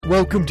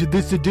Welcome to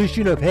this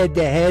edition of Head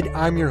to Head.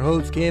 I'm your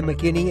host, Cam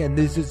McKinney, and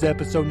this is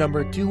episode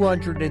number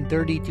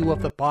 232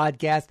 of the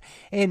podcast.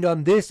 And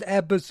on this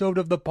episode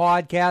of the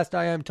podcast,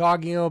 I am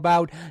talking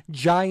about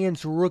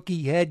Giants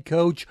rookie head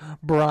coach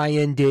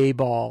Brian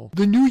Daboll.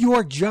 The New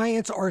York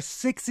Giants are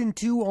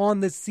 6-2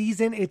 on the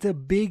season. It's a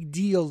big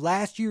deal.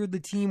 Last year, the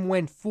team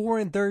went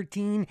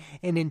 4-13,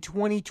 and in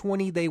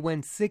 2020, they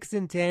went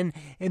 6-10.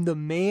 And the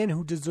man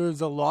who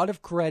deserves a lot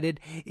of credit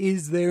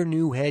is their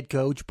new head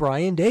coach,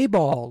 Brian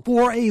Daboll.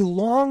 For a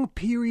long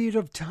period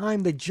of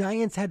time, the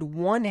Giants had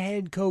one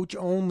head coach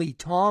only,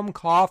 Tom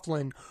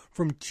Coughlin,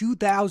 from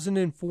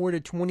 2004 to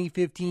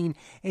 2015,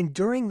 and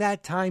during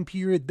that time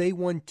period, they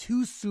won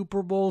 2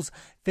 Super Bowls,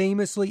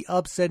 famously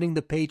upsetting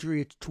the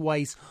Patriots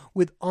twice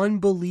with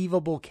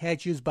unbelievable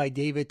catches by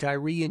David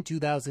Tyree in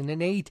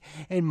 2008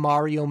 and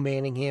Mario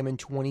Manningham in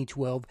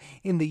 2012.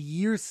 In the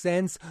years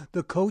since,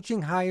 the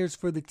coaching hires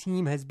for the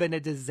team has been a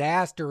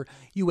disaster.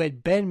 You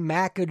had Ben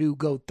McAdoo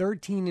go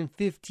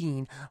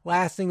 13-15,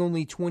 lasting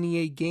only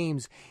 28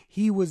 games.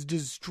 He was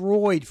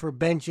destroyed for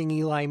benching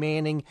Eli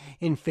Manning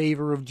in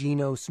favor of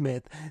Geno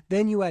Smith.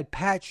 Then you had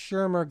Pat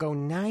Shurmur go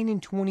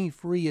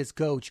 9-23 as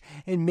coach,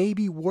 and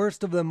maybe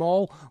worst of them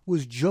all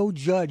was Joe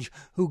Judge,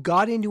 who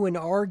got into an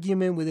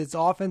argument with his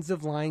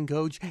offensive line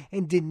coach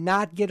and did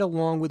not get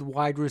along with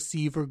wide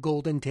receiver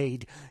Golden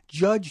Tate.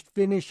 Judge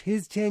finished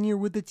his tenure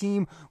with the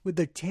team with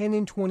a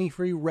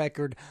 10-23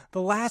 record.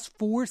 The last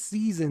 4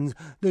 seasons,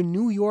 the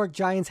New York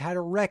Giants had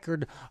a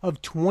record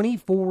of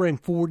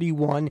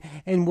 24-41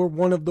 and were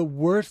one of the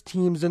worst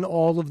teams in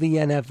all of the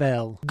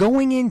NFL.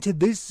 Going into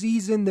this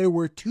season, there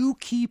were 2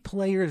 key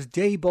players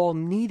Daboll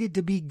needed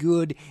to be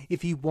good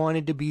if he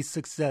wanted to be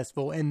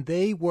successful, and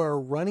they were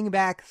running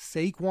back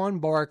Saquon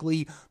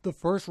Barkley, the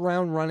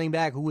first-round running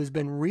back who has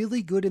been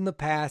really good in the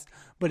past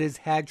but has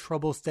had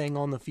trouble staying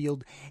on the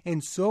field,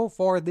 and so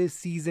far this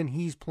season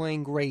he's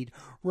playing great,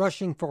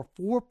 rushing for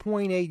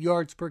 4.8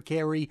 yards per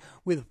carry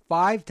with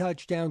 5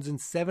 touchdowns and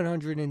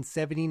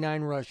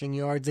 779 rushing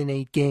yards in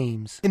 8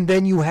 games. And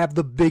then you have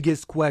the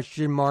biggest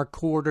question mark,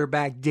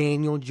 quarterback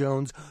Daniel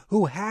Jones,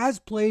 who has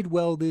played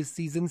well this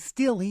season.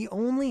 Still, he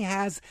only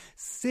has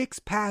 6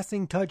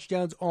 passing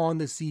touchdowns on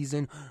the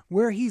season.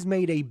 Where he's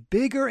made a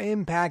bigger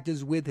impact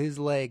is with his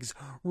legs,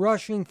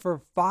 rushing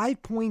for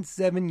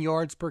 5.7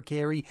 yards per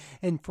carry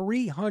and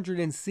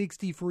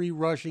 363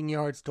 rushing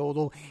yards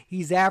total.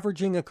 He's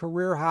averaging a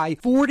career high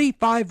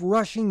 45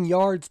 rushing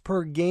yards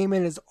per game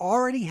and has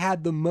already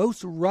had the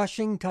most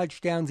rushing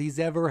touchdowns he's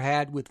ever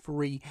had with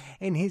 3,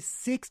 and his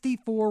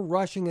 64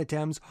 rushing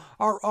attempts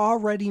are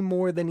already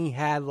more than he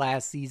had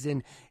last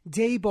season.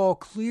 Daboll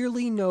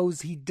clearly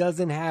knows he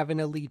doesn't have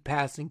an elite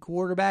passing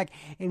quarterback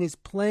and is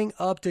playing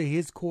up to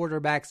his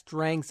quarterback's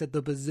strengths at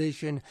the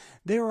position.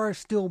 There are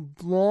still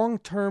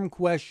long-term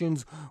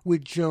questions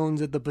with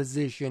Jones at the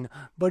position,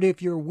 but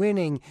if you're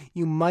winning,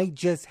 you might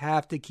just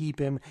have to keep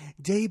him.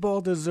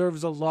 Daboll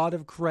deserves a lot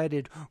of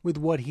credit with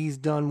what he's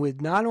done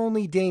with not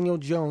only Daniel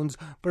Jones,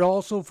 but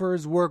also for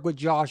his work with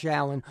Josh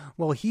Allen.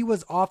 While he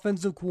was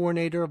offensive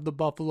coordinator of the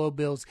Buffalo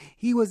Bills,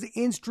 he was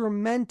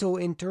instrumental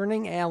in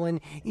turning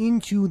Allen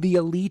into the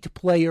elite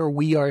player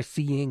we are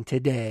seeing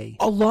today.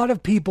 A lot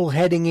of people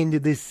heading into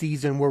this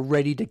season were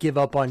ready to give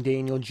up on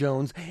Daniel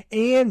Jones,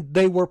 and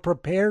they were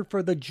prepared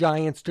for the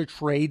Giants to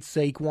trade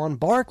Saquon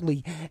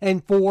Barkley,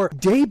 and for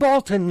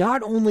Daboll to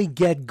not only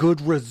get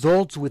good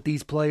results with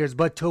these players,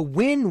 but to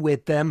win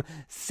with them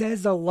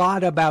says a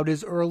lot about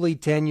his early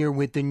tenure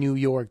with the New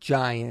York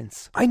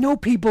Giants. I know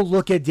people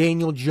look at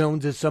Daniel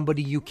Jones as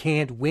somebody you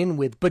can't win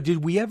with, but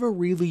did we ever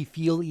really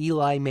feel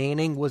Eli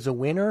Manning was a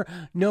winner?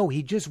 No,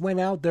 he just went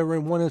out there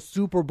and won a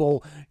Super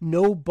Bowl.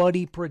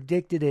 Nobody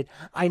predicted it.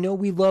 I know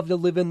we love to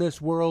live in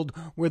this world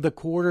where the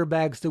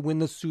quarterbacks that win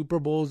the Super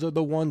Bowls are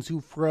the ones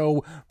who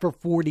throw for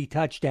 40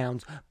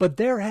 touchdowns, but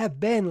there have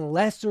been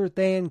lesser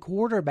than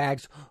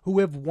quarterbacks who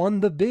have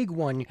won the big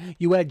one.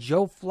 You had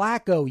Joe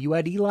Flacco, you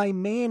had Eli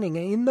Manning.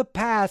 In the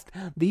past,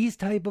 these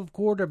type of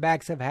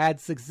quarterbacks have had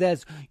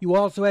success. You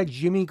also had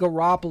Jimmy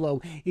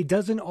Garoppolo. It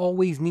doesn't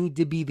always need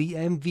to be the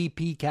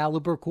MVP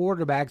caliber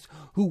quarterbacks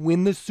who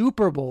win the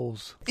Super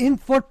Bowls. In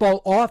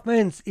football,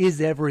 offense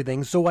is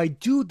everything, so I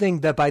do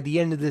think that by the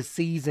end of the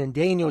season,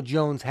 Daniel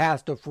Jones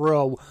has to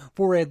throw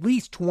for at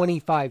least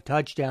 25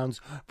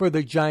 touchdowns for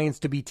the Giants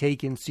to be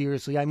taken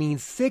seriously. I mean,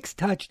 6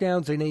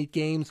 touchdowns in 8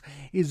 games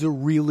is a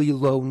really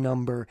low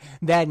number.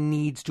 That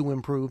needs to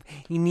improve.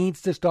 He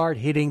needs to start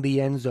hitting the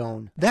end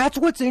zone. That's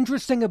what's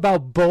interesting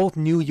about both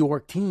New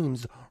York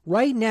teams.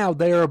 Right now,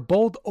 they are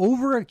both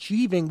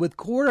overachieving with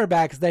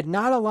quarterbacks that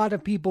not a lot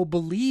of people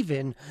believe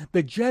in.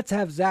 The Jets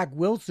have Zach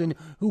Wilson,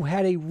 who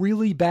had a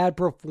really bad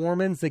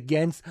performance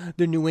against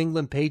the New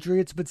England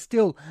Patriots, but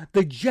still,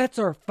 the Jets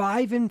are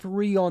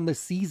 5-3 on the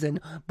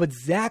season, but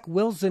Zach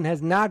Wilson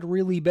has not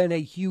really been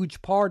a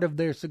huge part of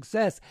their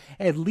success,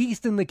 at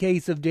least in the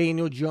case of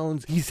Daniel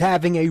Jones. He's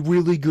having a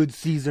really good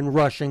season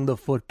rushing the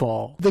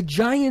football. The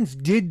Giants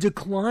did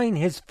decline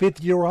his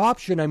 5th-year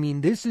option. I mean,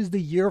 this is the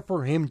year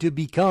for him to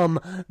become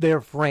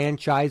their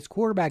franchise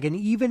quarterback. And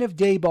even if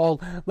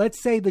Daboll,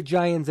 let's say the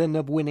Giants end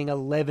up winning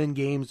 11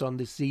 games on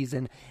the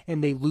season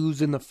and they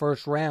lose in the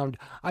first round,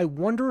 I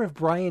wonder if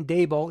Brian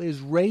Daboll is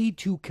ready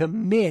to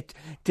commit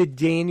to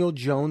Daniel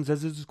Jones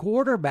as his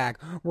quarterback.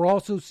 We're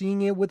also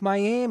seeing it with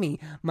Miami.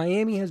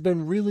 Miami has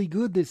been really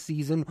good this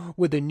season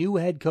with a new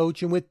head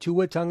coach and with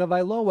Tua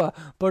Tagovailoa,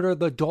 but are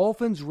the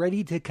Dolphins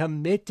ready to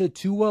commit to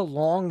Tua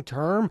long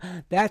term?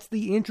 That's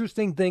the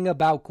interesting thing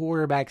about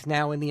quarterbacks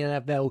now in the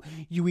NFL.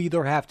 You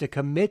either have to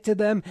commit to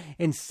them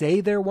and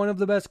say they're one of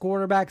the best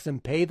quarterbacks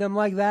and pay them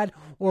like that,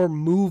 or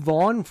move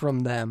on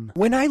from them.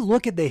 When I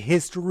look at the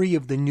history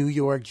of the New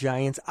York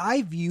Giants,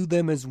 I view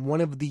them as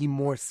one of the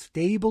more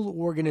stable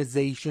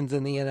organizations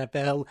in the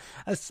NFL,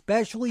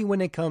 especially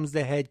when it comes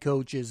to head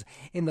coaches.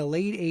 In the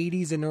late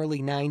 80s and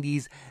early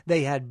 90s,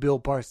 they had Bill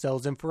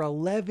Parcells, and for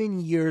 11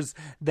 years,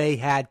 they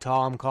had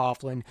Tom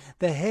Coughlin.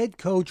 The head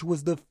coach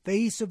was the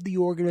face of the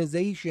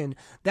organization.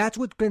 That's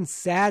what's been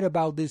sad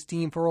about this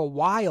team for a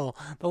while.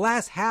 The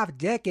last half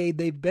decade,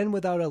 they've been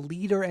without a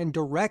leader and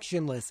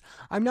directionless.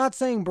 I'm not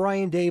saying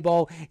Brian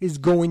Daboll is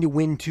going to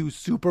win 2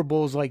 Super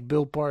Bowls like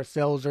Bill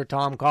Parcells or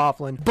Tom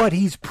Coughlin, but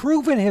he's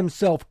proven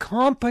himself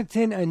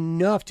competent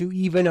enough to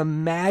even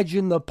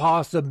imagine the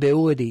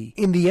possibility.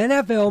 In the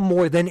NFL,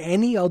 more than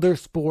any other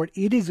sport,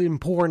 it is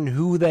important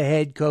who the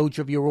head coach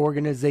of your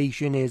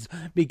organization is,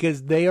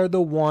 because they are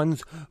the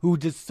ones who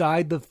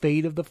decide the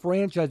fate of the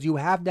franchise. You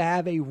have to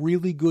have a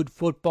really good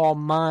football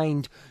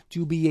mind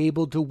to be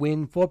able to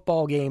win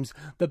football games.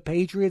 The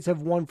Patriots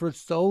have won for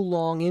so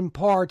long in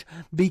part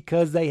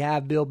because they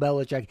have Bill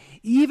Belichick.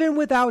 Even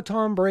without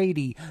Tom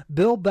Brady,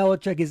 Bill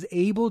Belichick is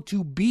able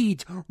to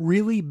beat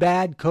really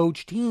bad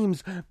coach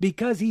teams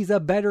because he's a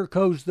better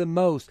coach than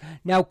most.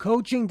 Now,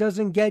 coaching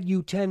doesn't get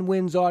you 10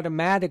 wins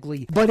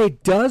automatically, but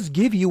it does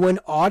give you an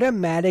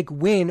automatic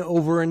win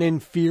over an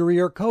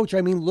inferior coach.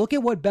 I mean, look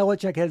at what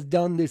Belichick has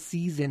done this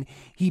season.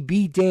 He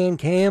beat Dan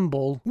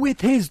Campbell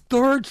with his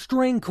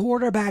third-string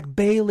quarterback,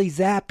 Bailey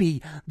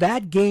Zappi.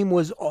 That game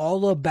was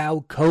all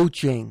about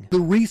coaching. The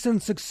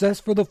recent success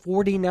for the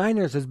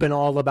 49ers has been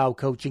all about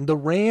coaching. The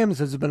Rams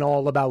has been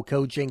all about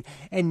coaching.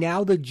 And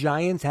now the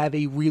Giants have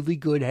a really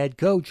good head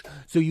coach.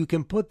 So you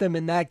can put them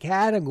in that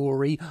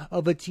category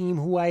of a team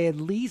who I at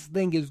least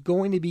think is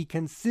going to be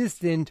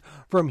consistent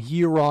from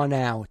here on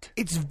out.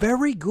 It's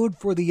very good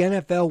for the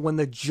NFL when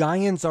the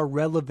Giants are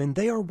relevant.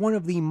 They are one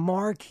of the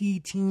marquee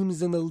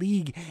teams in the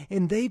league,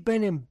 and they've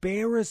been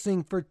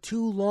embarrassing for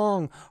too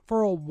long.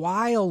 For a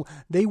while,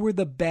 they were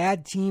the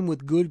bad team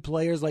with good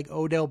players like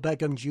Odell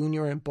Beckham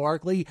Jr. and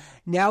Barkley.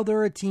 Now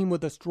they're a team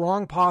with a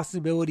strong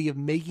possibility of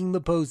making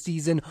the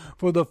postseason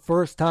for the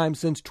first time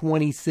since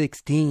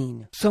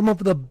 2016. Some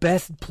of the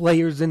best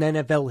players in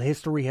NFL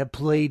history have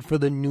played for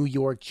the New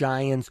York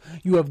Giants.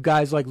 You have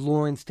guys like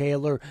Lawrence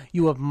Taylor,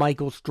 you have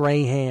Michael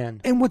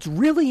Strahan. And what's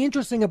really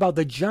interesting about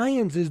the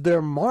Giants is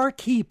their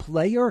marquee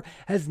player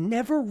has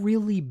never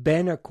really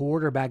been a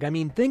quarterback. I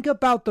mean, think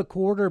about the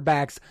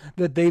quarterbacks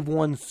that they've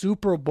won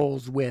Super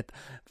Bowls with.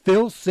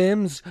 Phil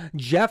Simms,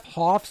 Jeff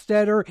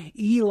Hofstetter,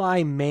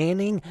 Eli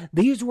Manning.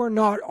 These were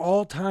not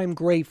all-time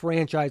great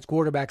franchise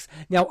quarterbacks.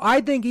 Now, I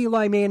think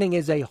Eli Manning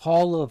is a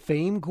Hall of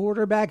Fame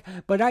quarterback,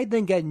 but I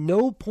think at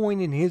no point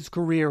in his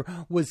career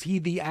was he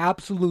the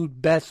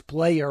absolute best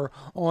player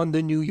on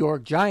the New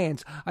York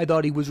Giants. I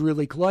thought he was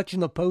really clutch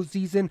in the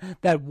postseason.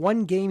 That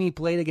one game he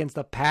played against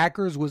the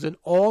Packers was an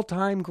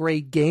all-time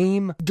great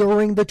game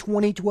during the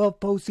 2012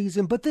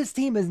 postseason, but this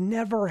team has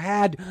never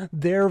had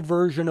their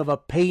version of a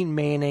Peyton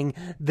Manning,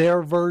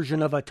 their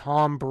version of a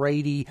Tom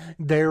Brady,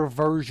 their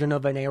version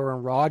of an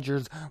Aaron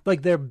Rodgers.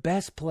 Like, their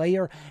best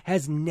player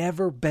has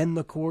never been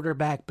the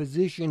quarterback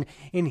position.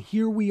 And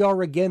here we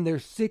are again. They're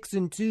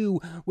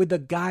 6-2 with a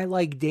guy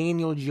like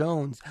Daniel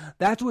Jones.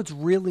 That's what's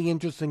really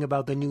interesting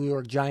about the New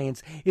York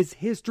Giants, is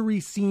history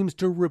seems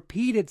to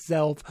repeat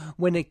itself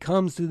when it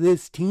comes to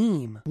this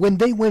team. When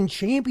they win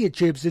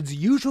championships, it's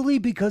usually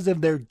because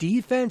of their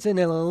defense and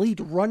an elite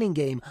running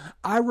game.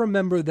 I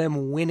remember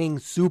them winning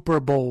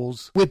Super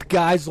Bowls with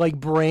guys like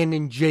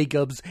Brandon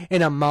Jacobs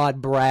and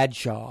Ahmad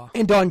Bradshaw.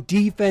 And on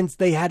defense,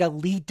 they had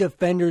elite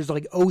defenders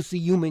like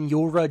Osi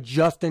Umenyiora,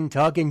 Justin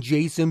Tuck, and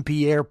Jason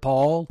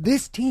Pierre-Paul.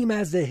 This team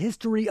has a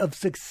history of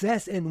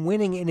success and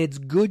winning, and it's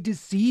good to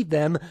see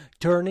them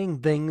turning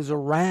things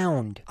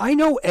around. I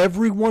know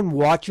everyone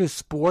watches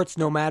sports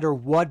no matter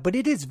what, but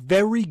it is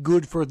very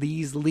good for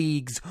these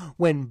leagues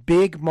when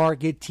big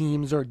market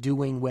teams are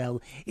doing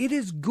well. It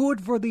is good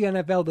for the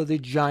NFL that the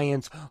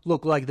Giants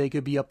look like they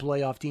could be a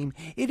playoff team.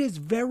 It is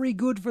very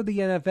good for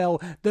the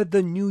NFL that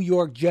the New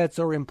York Jets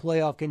are in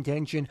playoff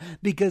contention,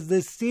 because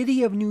the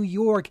city of New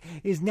York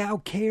is now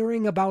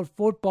caring about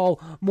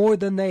football more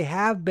than they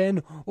have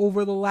been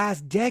over the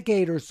last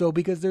decade or so,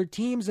 because their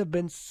teams have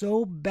been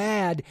so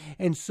bad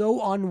and so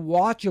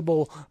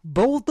unwatchable.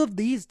 Both of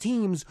these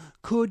teams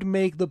could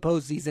make the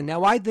postseason.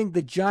 Now, I think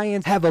the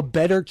Giants have a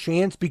better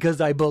chance because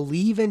I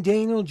believe in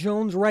Daniel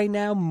Jones right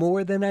now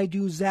more than I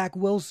do Zach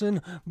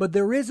Wilson, but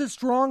there is a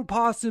strong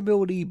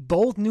possibility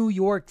both New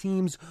York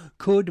teams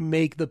could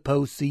make the postseason.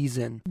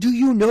 postseason. Do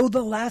you know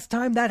the last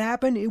time that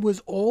happened? It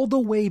was all the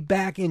way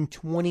back in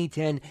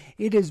 2010.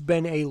 It has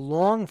been a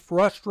long,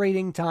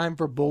 frustrating time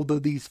for both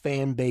of these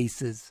fan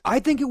bases. I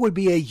think it would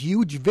be a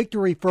huge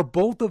victory for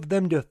both of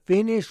them to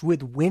finish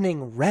with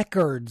winning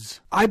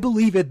records. I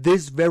believe at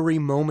this very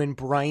moment,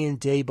 Brian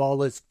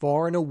Daboll is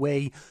far and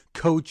away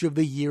Coach of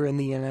the Year in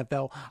the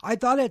NFL. I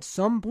thought at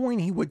some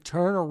point he would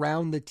turn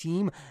around the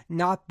team,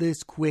 not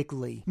this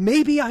quickly.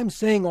 Maybe I'm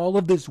saying all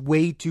of this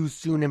way too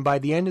soon, and by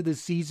the end of the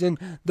season,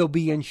 they'll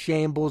be in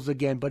shambles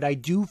again, but I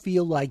do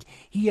feel like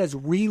he has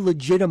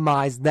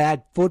re-legitimized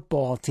that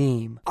football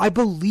team. I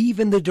believe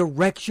in the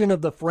direction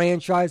of the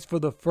franchise for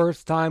the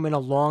first time in a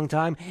long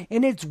time,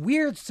 and it's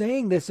weird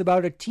saying this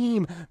about a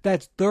team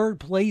that's third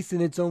place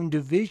in its own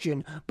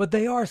division, but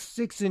they are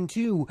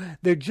 6-2.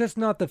 They're just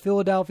not the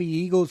Philadelphia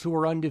Eagles, who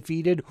are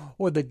undefeated,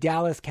 or the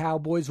Dallas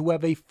Cowboys, who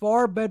have a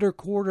far better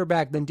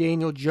quarterback than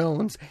Daniel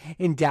Jones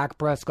in Dak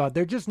Prescott.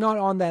 They're just not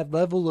on that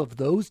level of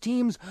those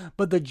teams,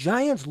 but the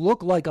Giants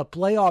look like a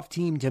playoff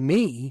team to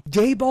me.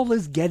 Daboll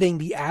is getting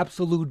the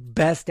absolute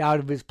best out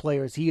of his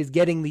players. He is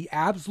getting the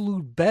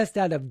absolute best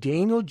out of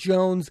Daniel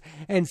Jones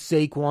and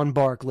Saquon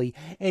Barkley,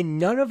 and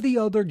none of the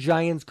other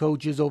Giants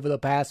coaches over the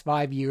past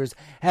 5 years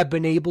have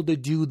been able to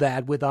do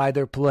that with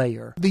either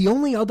player. The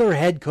only other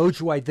head coach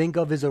who I think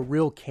of as a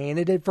real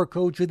candidate for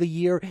Coach of the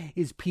Year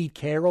is Pete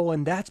Carroll,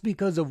 and that's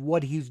because of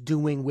what he's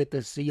doing with the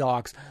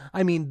Seahawks.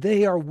 I mean,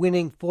 they are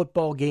winning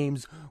football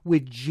games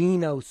with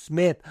Geno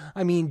Smith.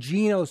 I mean,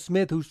 Geno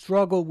Smith, who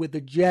struggled with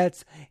the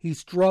Jets, he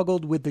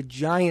struggled with the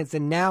Giants,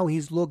 and now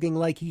he's looking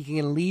like he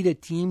can lead a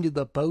team to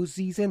the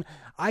postseason.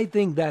 I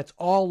think that's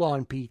all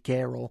on Pete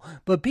Carroll.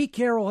 But Pete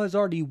Carroll has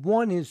already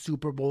won his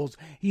Super Bowls.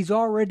 He's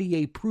already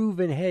a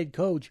proven head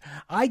coach.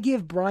 I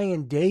give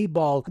Brian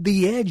Daboll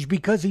the edge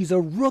because he's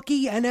a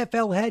rookie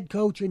NFL head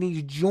coach and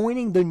he's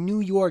joining the New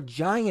York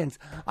Giants.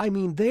 I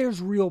mean,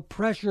 there's real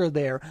pressure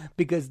there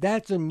because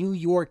that's a New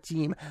York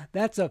team.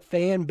 That's a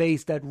fan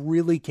base that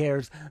really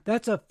cares.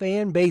 That's a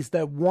fan base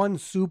that won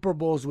Super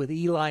Bowls with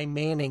Eli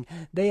Manning.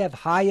 They have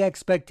high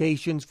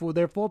expectations for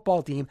their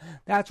football team.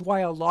 That's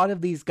why a lot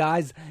of these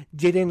guys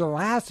didn't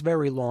last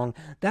very long.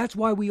 That's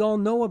why we all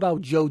know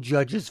about Joe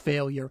Judge's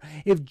failure.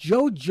 If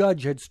Joe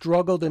Judge had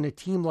struggled in a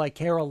team like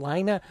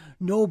Carolina,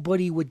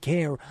 nobody would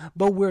care.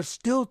 But we're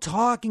still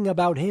talking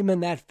about him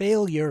and that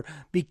failure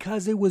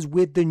because it was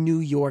with the New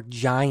York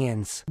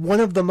Giants, one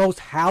of the most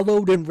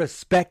hallowed and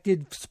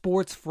respected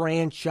sports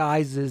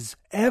franchises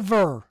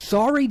ever.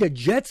 Sorry to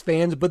Jets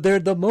fans, but they're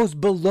the most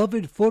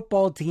beloved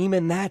football team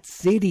in that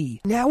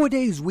city.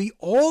 Nowadays, we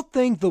all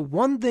think the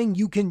one thing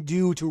you can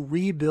do to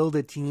rebuild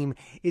a team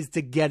is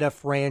to get a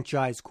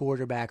franchise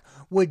quarterback.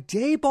 What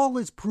Daboll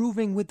is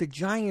proving with the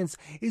Giants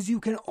is you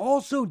can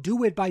also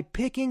do it by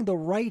picking the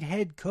right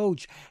head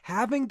coach.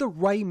 Having the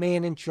right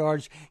man in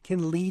charge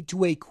can lead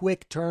to a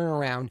quick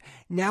turnaround.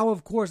 Now,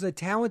 of course, a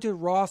talented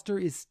roster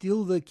is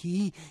still the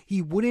key.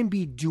 He wouldn't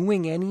be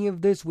doing any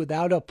of this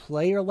without a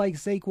player like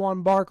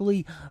Saquon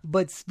Barkley,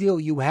 but still,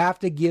 you have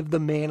to give the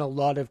man a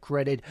lot of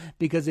credit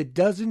because it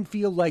doesn't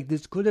feel like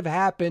this could have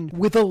happened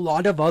with a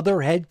lot of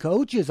other head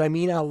coaches. I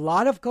mean, a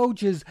lot of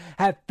coaches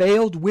have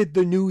failed with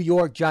the New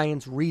York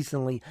Giants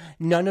recently.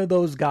 None of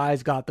those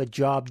guys got the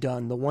job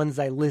done. The ones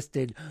I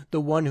listed, the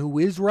one who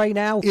is right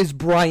now is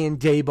Brian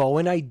Daboll,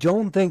 and I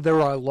don't think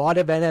there are a lot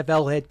of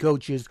NFL head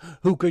coaches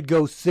who could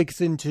go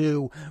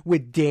 6-2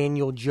 with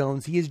Daniel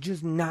Jones. He is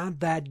just not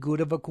that good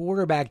of a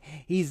quarterback.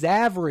 He's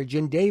average,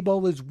 and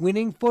Daboll is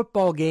winning football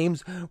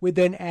games with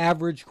an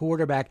average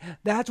quarterback.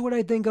 That's what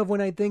I think of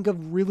when I think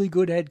of really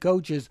good head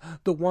coaches,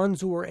 the ones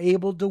who are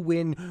able to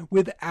win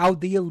without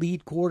the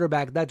elite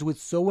quarterback. That's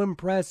what's so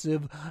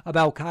impressive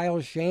about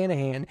Kyle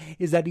Shanahan,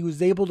 is that he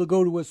was able to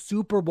go to a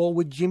Super Bowl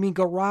with Jimmy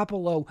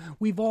Garoppolo.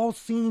 We've all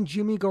seen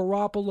Jimmy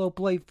Garoppolo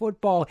play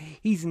football.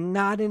 He's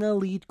not an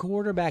elite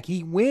quarterback.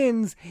 He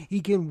wins. He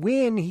can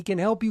win. He can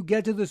help you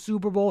get to the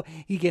Super Bowl.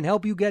 He can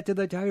help you get to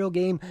the title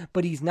game,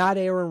 but he's not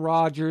Aaron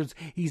Rodgers.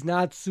 He's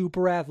not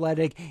super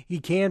athletic. He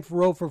can't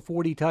throw for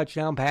 40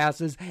 touchdown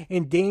passes,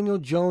 and Daniel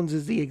Jones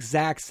is the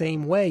exact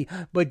same way.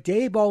 But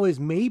Daboll is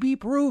maybe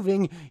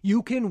proving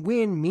you can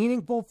win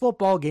meaningful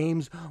football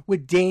games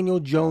with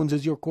Daniel Jones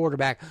as your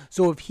quarterback.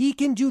 So if he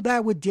can do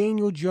that with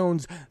Daniel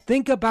Jones,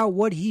 think about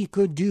what he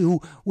could do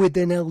with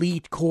an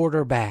elite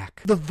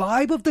quarterback. The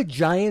vibe of the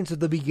Giants at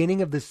the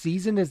beginning of the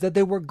season is that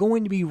they were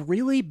going to be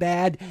really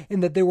bad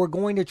and that they were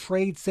going to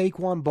trade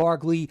Saquon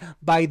Barkley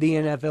by the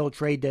NFL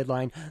trade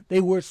deadline.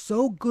 They were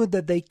so good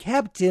that they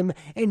kept him,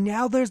 and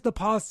now there's the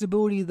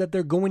possibility that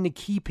they're going to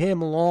keep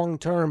him long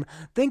term.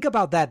 Think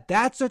about that.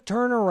 That's a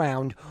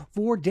turnaround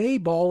for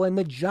Daboll and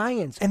the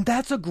Giants. And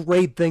that's a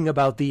great thing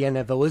about the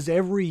NFL, is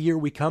every year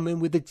we come in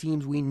with the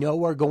teams we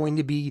know are going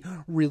to be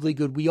really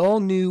good. We all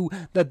knew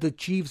that the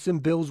Chiefs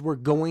and Bills were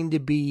going to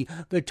be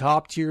the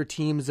top tier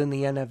teams in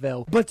the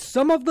NFL. But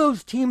some of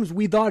those teams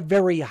we thought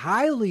very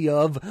highly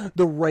of,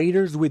 the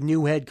Raiders with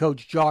new head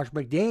coach Josh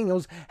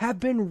McDaniels, have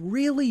been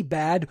really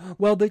bad,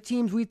 while the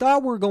teams we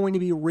thought were going to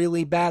be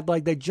really bad,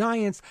 like the the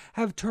Giants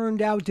have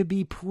turned out to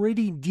be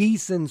pretty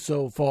decent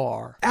so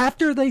far.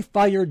 After they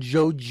fired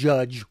Joe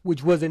Judge,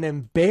 which was an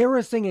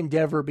embarrassing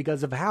endeavor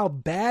because of how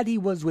bad he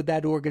was with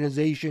that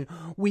organization,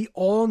 we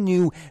all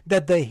knew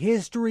that the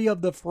history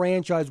of the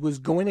franchise was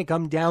going to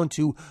come down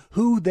to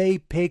who they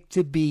picked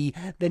to be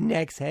the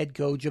next head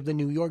coach of the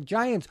New York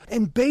Giants.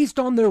 And based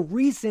on their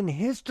recent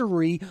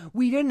history,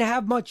 we didn't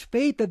have much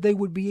faith that they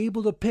would be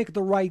able to pick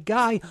the right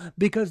guy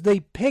because they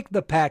picked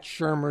the Pat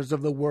Shurmurs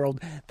of the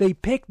world. They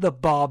picked the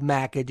Bob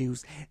McAdoo's.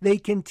 They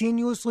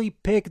continuously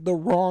pick the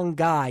wrong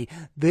guy.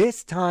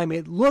 This time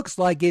it looks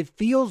like, it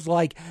feels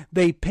like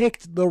they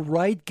picked the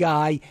right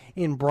guy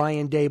in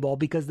Brian Daboll,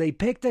 because they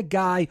picked a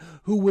guy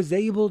who was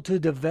able to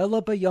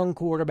develop a young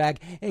quarterback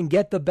and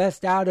get the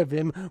best out of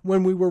him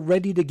when we were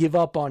ready to give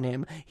up on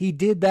him. He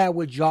did that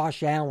with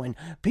Josh Allen.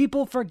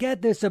 People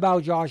forget this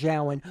about Josh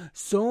Allen.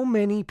 So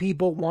many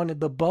people wanted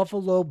the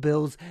Buffalo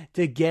Bills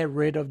to get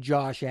rid of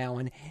Josh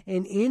Allen,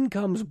 and in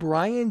comes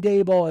Brian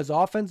Daboll as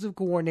offensive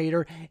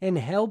coordinator and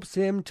helps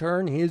him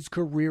turn his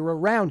career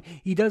around.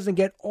 He doesn't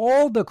get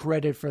all the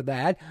credit for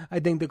that. I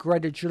think the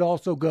credit should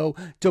also go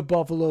to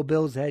Buffalo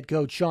Bills head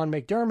coach Sean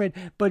McDermott,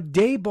 but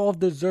Daboll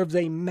deserves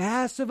a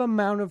massive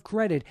amount of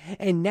credit,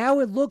 and now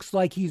it looks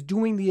like he's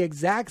doing the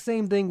exact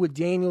same thing with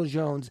Daniel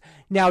Jones.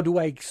 Now, do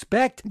I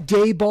expect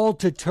Daboll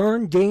to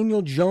turn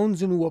Daniel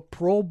Jones into a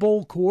Pro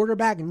Bowl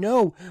quarterback?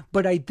 No,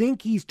 but I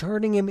think he's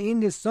turning him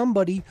into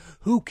somebody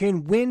who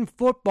can win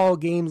football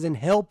games and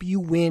help you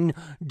win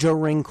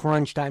during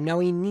crunch time. Now,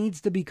 he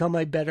needs to become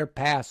a better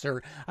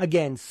passer.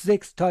 Again,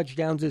 6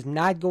 touchdowns is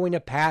not going to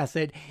pass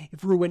it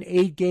through an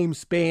 8-game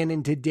span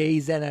in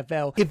today's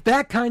NFL. If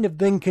that kind of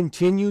thing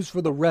continues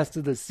for the rest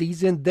of the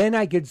season, then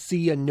I could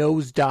see a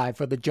nosedive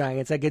for the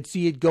Giants. I could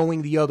see it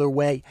going the other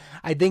way.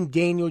 I think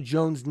Daniel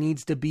Jones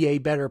needs to be a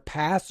better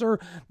passer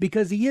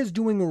because he is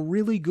doing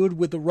really good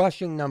with the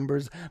rushing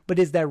numbers, but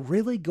is that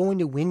really going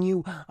to win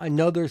you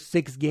another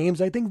 6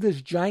 games? I think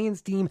this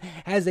Giants team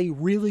has a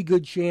really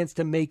good chance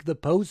to make the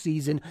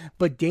postseason,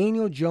 but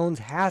Daniel Jones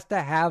has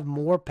to have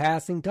more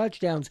passing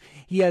touchdowns.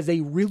 He has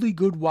a really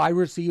good wide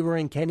receiver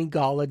in Kenny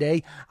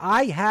Golladay.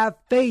 I have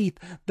faith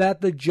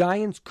that the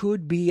Giants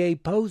could be a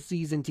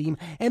postseason team,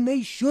 and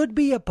they should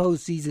be a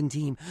postseason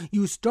team.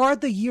 You start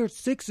the year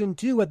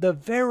 6-2, at the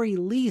very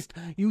least,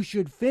 you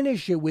should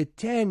finish it with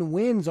 10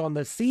 wins on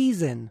the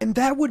season. And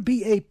that would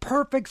be a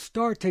perfect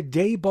start to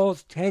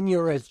Daboll's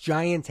tenure as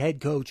Giants head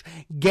coach,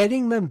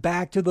 getting them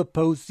back to the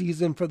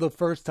postseason for the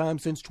first time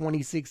since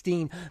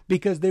 2016,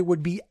 because there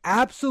would be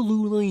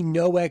absolutely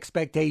no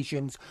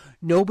expectations.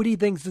 Nobody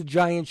thinks the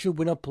Giants should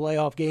win a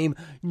playoff game.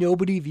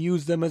 Nobody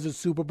views them as a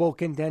Super Bowl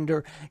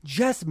contender.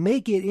 Just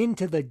make it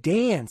into the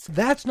dance.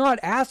 That's not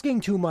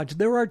asking too much.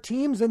 There are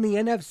teams in the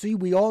NFC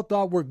we all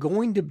thought were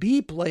going to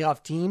be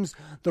playoff teams.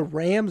 The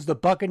Rams, the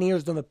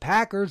Buccaneers, and the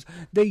Packers.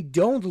 They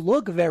don't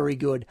look very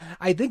good.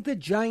 I think the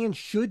Giants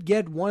should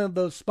get one of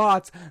those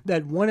spots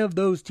that one of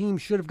those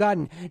teams should have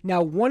gotten.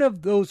 Now, one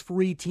of those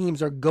 3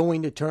 teams are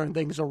going to turn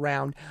things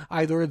around.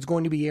 Either it's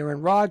going to be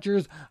Aaron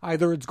Rodgers,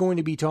 either it's going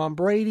to be Tom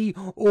Brady,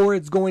 or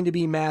it's going to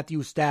be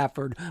Matthew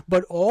Stafford.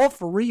 But all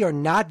 3 are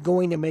not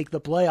going to make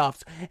the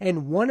playoffs,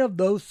 and one of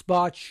those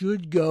spots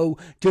should go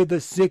to the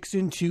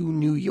 6-2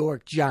 New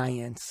York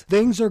Giants.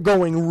 Things are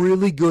going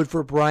really good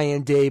for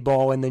Brian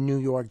Daboll and the New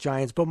York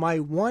Giants, but my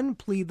one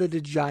plea to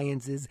the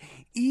Giants is,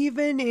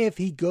 even if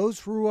he goes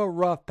through a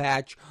rough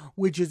patch,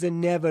 which is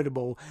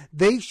inevitable,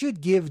 they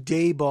should give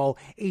Daboll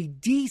a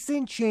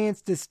decent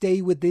chance to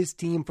stay with this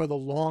team for the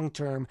long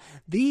term.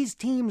 These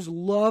teams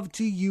love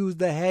to use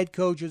the head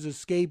coach as a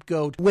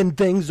scapegoat when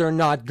things are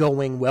not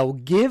going well.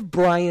 Give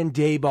Brian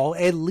Daboll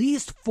at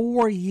least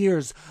 4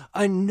 years.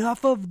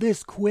 Enough of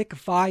this quick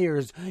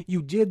fires.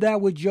 You did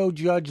that with Joe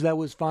Judge, that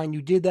was fine.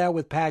 You did that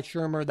with Pat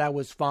Shurmur, that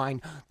was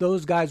fine.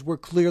 Those guys were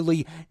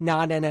clearly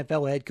not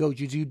NFL head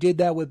coaches. You did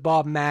that with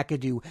Bob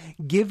McAdoo.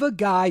 Give a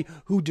guy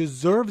who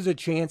deserves a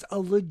chance, a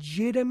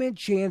legitimate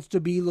chance to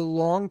be the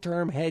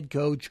long-term head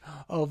coach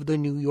of the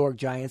New York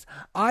Giants.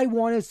 I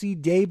want to see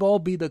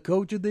Daboll be the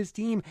coach of this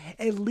team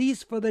at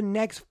least for the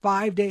next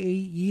 5 to 8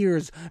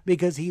 years,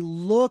 because he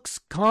looks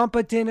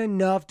competent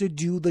enough to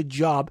do the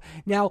job.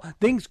 Now,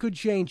 things could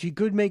change. He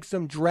could make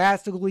some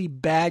drastically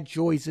bad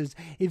choices.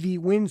 If he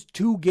wins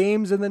 2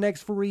 games in the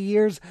next 3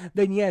 years,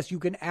 then yes, you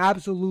can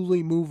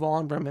absolutely move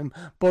on from him.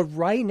 But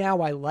right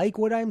now, I like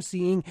what I'm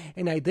seeing,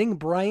 and I think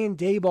Brian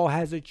Daboll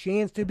has a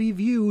chance to be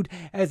viewed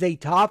as a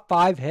top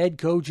 5 head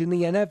coach in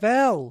the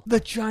NFL. The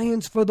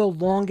Giants for the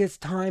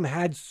longest time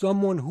had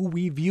someone who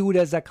we viewed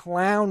as a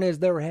clown as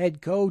their head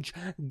coach,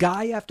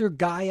 guy after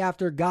guy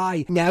after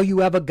guy. Now you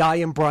have a guy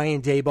in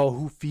Brian Daboll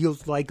who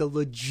feels like a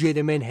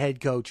legitimate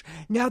head coach.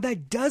 Now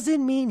that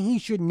doesn't mean he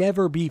should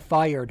never be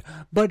fired,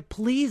 but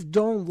please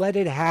don't let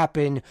it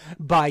happen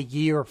by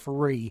year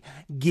 3.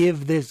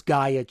 Give this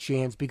guy a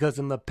chance, because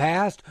in the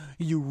past,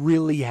 you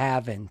really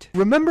haven't.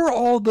 Remember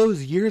all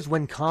those years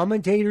when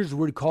commentators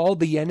would call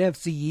the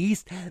NFC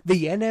East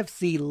the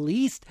NFC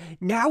least?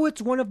 Now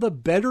it's one of the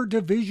better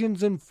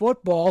divisions in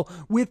football,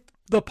 with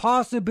the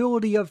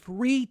possibility of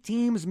 3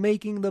 teams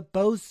making the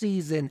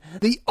postseason.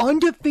 The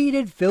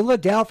undefeated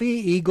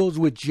Philadelphia Eagles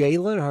with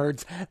Jalen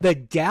Hurts, the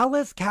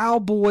Dallas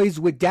Cowboys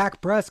with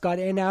Dak Prescott,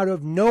 and out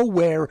of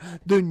nowhere,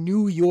 the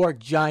New York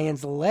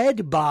Giants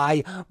led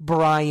by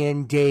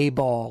Brian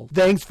Daboll.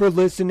 Thanks for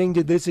listening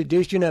to this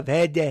edition of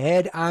Head to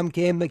Head. I'm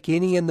Cam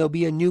McKinney, and there'll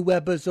be a new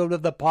episode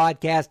of the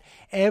podcast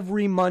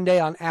every Monday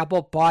on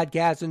Apple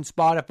Podcasts and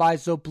Spotify,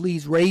 so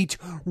please rate,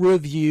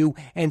 review,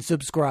 and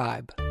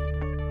subscribe.